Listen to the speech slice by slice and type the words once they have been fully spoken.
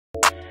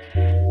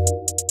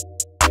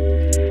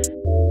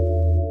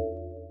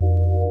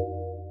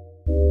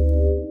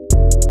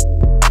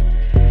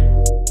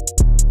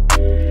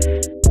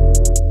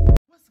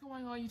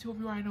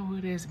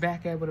viewers,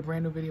 back at with a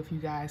brand new video for you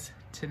guys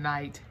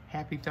tonight.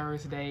 Happy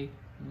Thursday.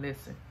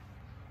 Listen,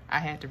 I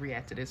had to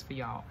react to this for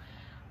y'all.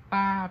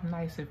 Five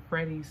Nights at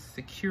Freddy's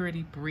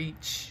security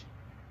breach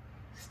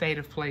state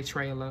of play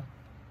trailer.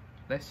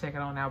 Let's check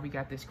it on out. We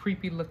got this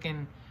creepy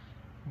looking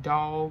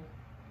dog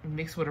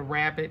mixed with a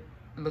rabbit,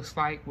 looks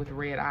like, with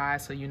red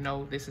eyes, so you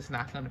know this is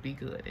not going to be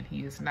good, and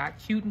he is not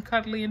cute and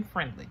cuddly and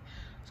friendly.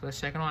 So let's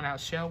check it on out,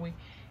 shall we?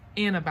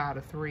 In about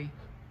a 3,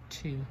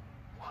 2,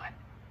 1.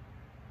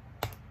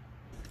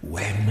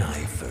 When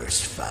I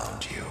first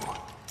found you,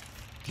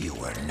 you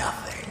were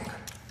nothing.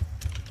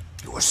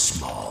 You were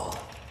small,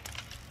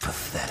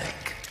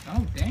 pathetic.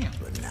 Oh, damn.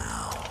 But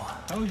now,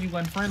 Told you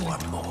wasn't friendly. you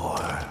are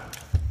more.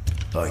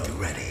 Are you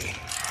ready?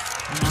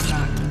 No,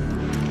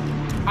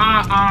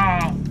 I'm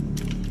not.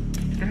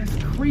 That's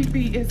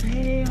creepy as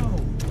hell.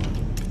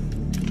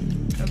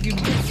 They'll give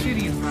me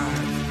Insidious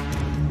vibes.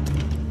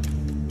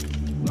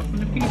 Welcome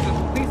to Pizza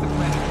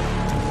Planet.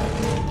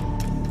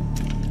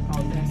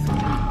 Oh, that's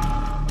creepy.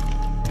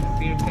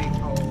 Fear takes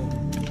hold.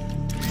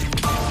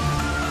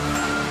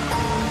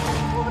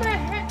 What the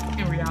heck?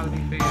 In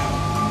reality fair.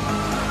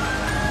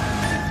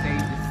 The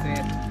stage is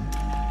set.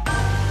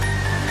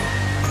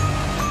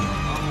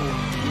 Oh,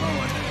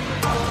 Lord.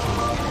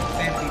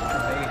 Insanity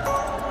prevails.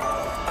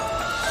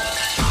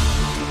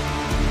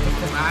 Look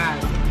at my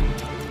eyes.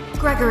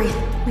 Gregory,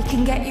 we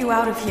can get you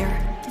out of here.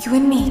 You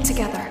and me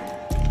together.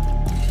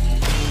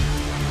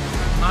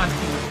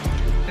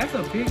 That's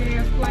a big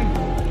ass place.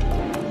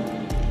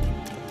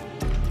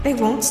 They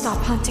won't stop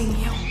hunting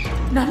you.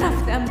 None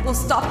of them will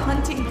stop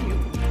hunting you.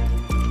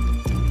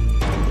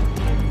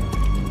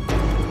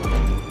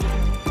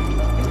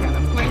 They got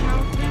a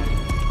playhouse.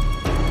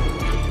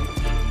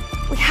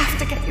 We have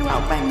to get you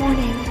out by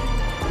morning.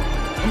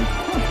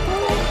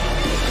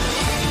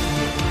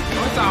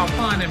 It's all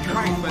fun and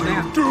right, but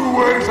now.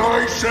 Do as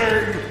I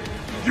say.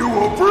 You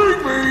will bring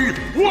me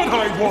what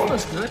I want.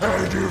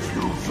 And if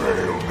you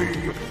fail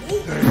me,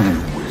 then you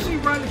will. She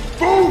running.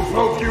 Both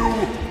of you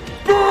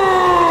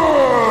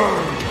burn!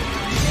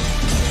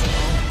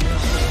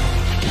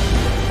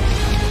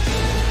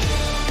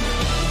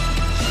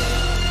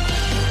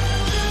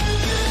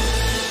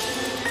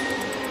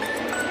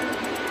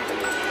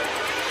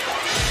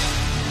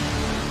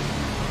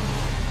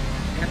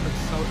 That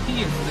looks so. He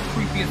is the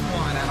creepiest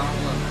one out of all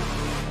of them.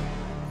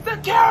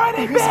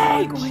 Security There's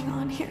more breach! going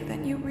on here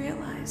than you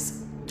realize.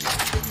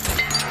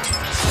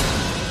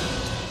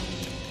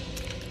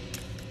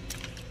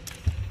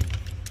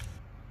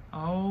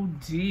 Oh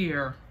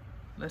dear.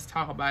 Let's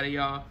talk about it,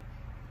 y'all.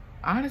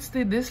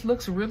 Honestly, this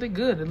looks really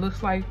good. It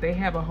looks like they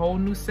have a whole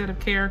new set of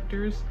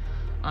characters.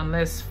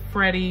 Unless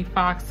Freddy,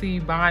 Foxy,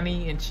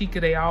 Bonnie, and Chica,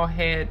 they all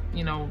had,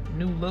 you know,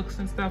 new looks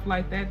and stuff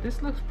like that.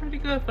 This looks pretty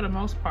good for the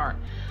most part.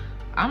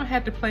 I'm gonna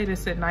have to play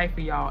this at night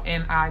for y'all,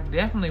 and I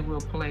definitely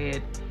will play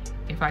it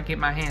if I get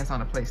my hands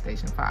on a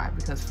PlayStation 5,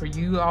 because for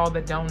you all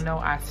that don't know,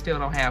 I still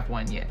don't have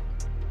one yet.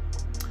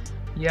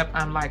 Yep,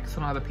 I'm like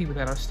some other people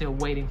that are still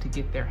waiting to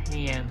get their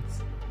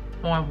hands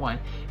on one.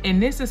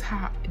 And this is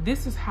how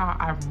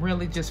I'm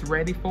really just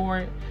ready for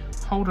it.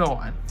 Hold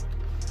on.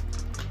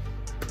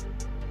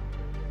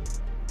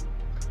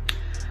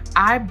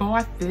 I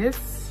bought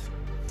this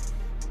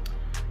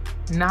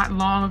not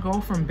long ago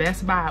from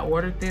Best Buy. I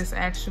ordered this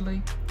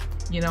actually,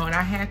 you know, and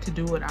I had to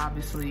do it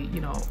obviously,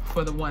 you know,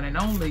 for the one and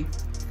only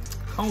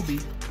Kobe.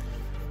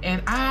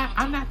 And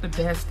I'm not the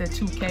best at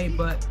 2K,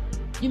 but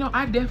you know,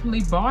 I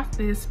definitely bought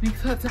this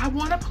because I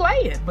want to play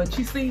it. But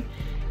you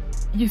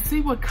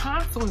see what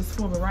console is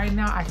for, but right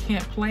now I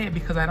can't play it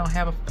because I don't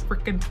have a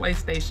freaking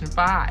PlayStation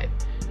 5.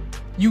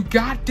 You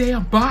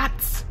goddamn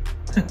bots.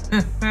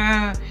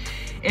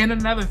 And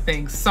another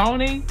thing,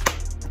 Sony,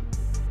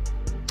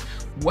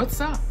 what's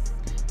up?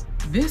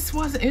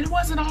 It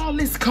wasn't all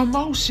this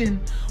commotion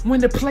when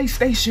the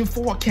PlayStation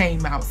 4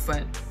 came out,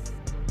 son.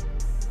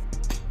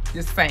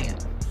 Just saying.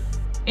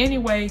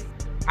 Anyway,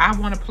 I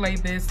want to play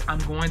this. I'm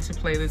going to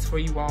play this for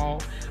you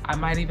all. I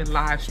might even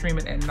live stream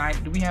it at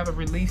night. Do we have a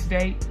release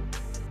date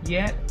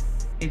yet?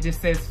 It just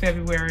says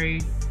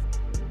February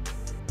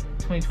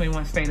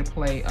 2021 state of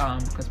play,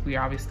 because we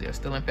obviously are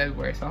still in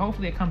February. So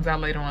hopefully it comes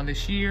out later on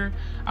this year.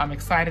 I'm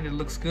excited. It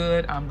looks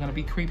good. I'm gonna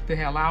be creeped the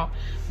hell out.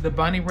 The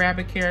bunny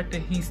rabbit character,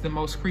 he's the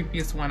most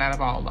creepiest one out of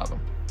all of them.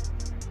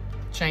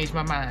 Changed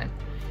my mind.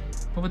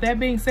 But with that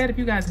being said, if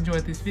you guys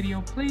enjoyed this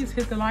video, please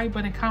hit the like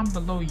button, comment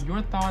below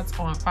your thoughts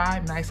on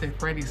Five Nights at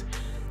Freddy's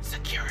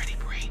security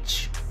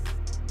breach.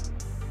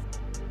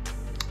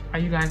 Are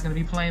you guys gonna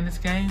be playing this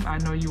game? I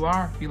know you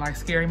are. If you like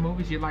scary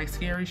movies, you like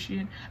scary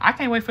shit. I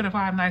can't wait for the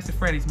Five Nights at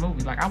Freddy's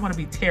movie. Like, I wanna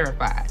be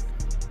terrified.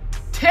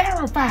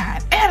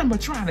 Terrified,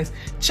 animatronics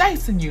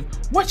chasing you.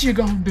 What you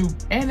gonna do?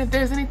 And if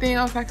there's anything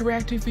else I can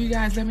react to for you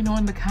guys, let me know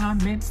in the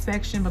comment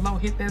section below.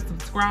 Hit that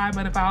subscribe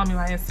button, follow me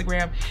on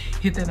Instagram,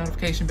 hit that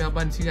notification bell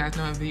button so you guys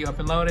know when the video up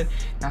and loaded.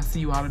 And I'll see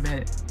you all in a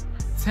minute.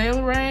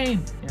 Taylor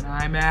Rain, and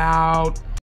I'm out.